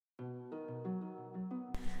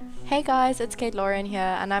Hey guys, it's Caitlorien here,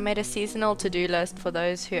 and I made a seasonal to-do list for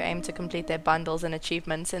those who aim to complete their bundles and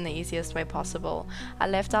achievements in the easiest way possible. I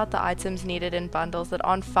left out the items needed in bundles that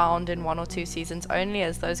aren't found in 1 or 2 seasons only,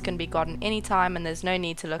 as those can be gotten anytime and there's no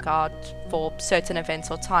need to look out for certain events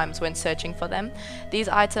or times when searching for them. These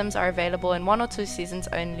items are available in 1 or 2 seasons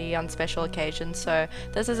only on special occasions, so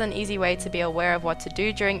this is an easy way to be aware of what to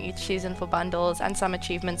do during each season for bundles, and some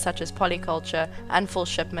achievements such as polyculture and full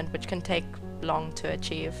shipment, which can take long to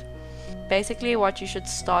achieve. Basically, what you should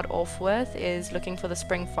start off with is looking for the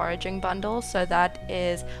spring foraging bundle. So that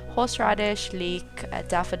is horseradish, leek,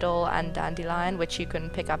 daffodil and dandelion, which you can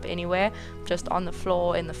pick up anywhere, just on the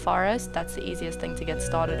floor in the forest. That's the easiest thing to get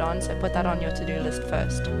started on, so put that on your to-do list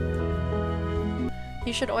first.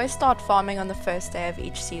 You should always start farming on the first day of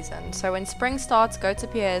each season. So when spring starts, go to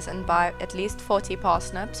Piers and buy at least 40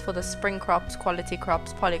 parsnips for the spring crops, quality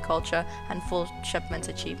crops, polyculture and full shipment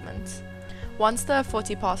achievements. Once the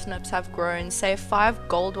 40 parsnips have grown, save 5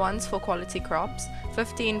 gold ones for quality crops,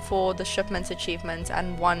 15 for the shipment achievement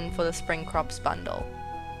and 1 for the spring crops bundle.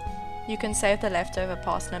 You can save the leftover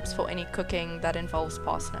parsnips for any cooking that involves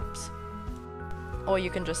parsnips, or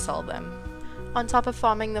you can just sell them. On top of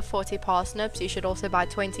farming the 40 parsnips, you should also buy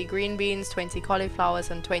 20 green beans, 20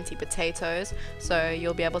 cauliflowers and 20 potatoes, so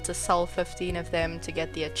you'll be able to sell 15 of them to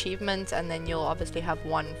get the achievement, and then you'll obviously have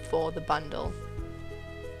 1 for the bundle.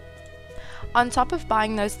 On top of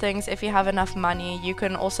buying those things, if you have enough money, you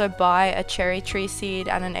can also buy a cherry tree seed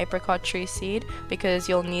and an apricot tree seed, because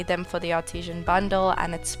you'll need them for the artesian bundle,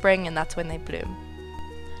 and it's spring and that's when they bloom.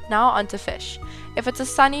 Now onto fish. If it's a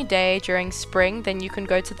sunny day during spring, then you can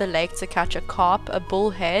go to the lake to catch a carp, a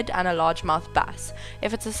bullhead and a largemouth bass.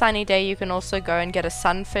 If it's a sunny day, you can also go and get a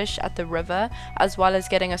sunfish at the river, as well as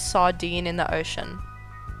getting a sardine in the ocean.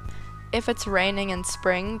 If it's raining in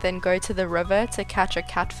spring, then go to the river to catch a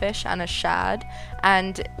catfish and a shad,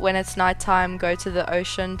 and when it's nighttime, go to the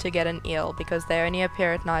ocean to get an eel, because they only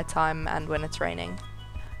appear at nighttime and when it's raining.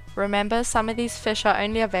 Remember, some of these fish are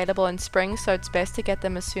only available in spring, so it's best to get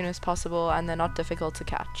them as soon as possible, and they're not difficult to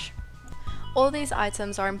catch. All these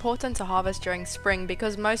items are important to harvest during spring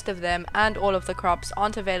because most of them and all of the crops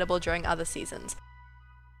aren't available during other seasons.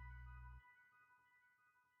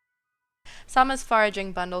 Summer's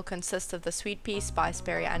foraging bundle consists of the sweet pea,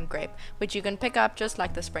 spiceberry and grape, which you can pick up just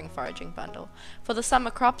like the spring foraging bundle. For the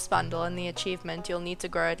summer crops bundle and the achievement, you'll need to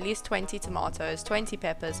grow at least 20 tomatoes, 20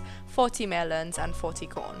 peppers, 40 melons and 40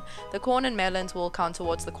 corn. The corn and melons will count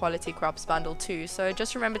towards the quality crops bundle too, so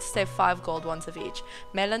just remember to save 5 gold ones of each.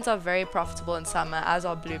 Melons are very profitable in summer, as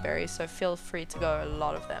are blueberries, so feel free to go a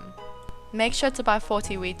lot of them. Make sure to buy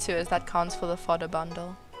 40 wheat too, as that counts for the fodder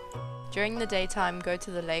bundle. During the daytime, go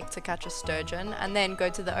to the lake to catch a sturgeon, and then go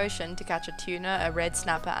to the ocean to catch a tuna, a red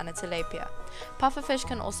snapper and a tilapia. Pufferfish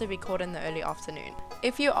can also be caught in the early afternoon.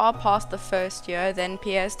 If you are past the first year, then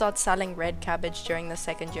Pierre starts selling red cabbage during the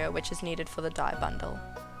second year, which is needed for the dye bundle,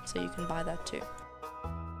 so you can buy that too.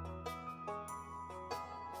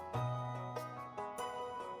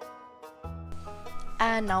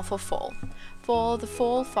 And now for fall. For the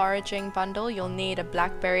fall foraging bundle, you'll need a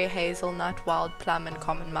blackberry, hazelnut, wild plum and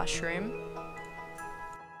common mushroom.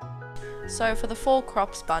 So for the fall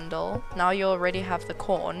crops bundle, now you already have the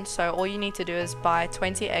corn, so all you need to do is buy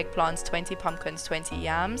 20 eggplants, 20 pumpkins, 20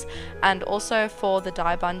 yams, and also for the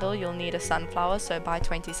dye bundle you'll need a sunflower, so buy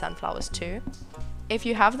 20 sunflowers too. If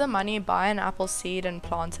you have the money, buy an apple seed and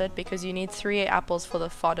plant it, because you need 3 apples for the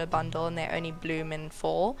fodder bundle and they only bloom in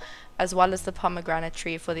fall, as well as the pomegranate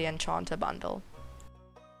tree for the enchanter bundle.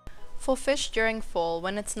 For fish during fall,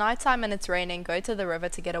 when it's nighttime and it's raining, go to the river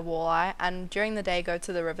to get a walleye, and during the day go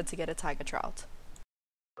to the river to get a tiger trout.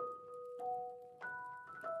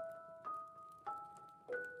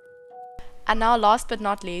 And now last but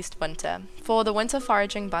not least, winter. For the winter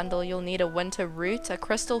foraging bundle, you'll need a winter root, a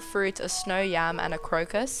crystal fruit, a snow yam and a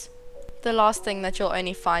crocus. The last thing that you'll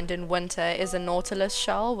only find in winter is a nautilus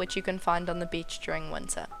shell, which you can find on the beach during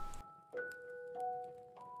winter.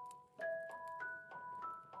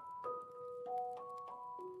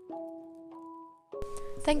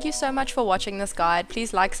 Thank you so much for watching this guide.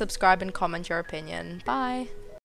 Please like, subscribe and comment your opinion. Bye!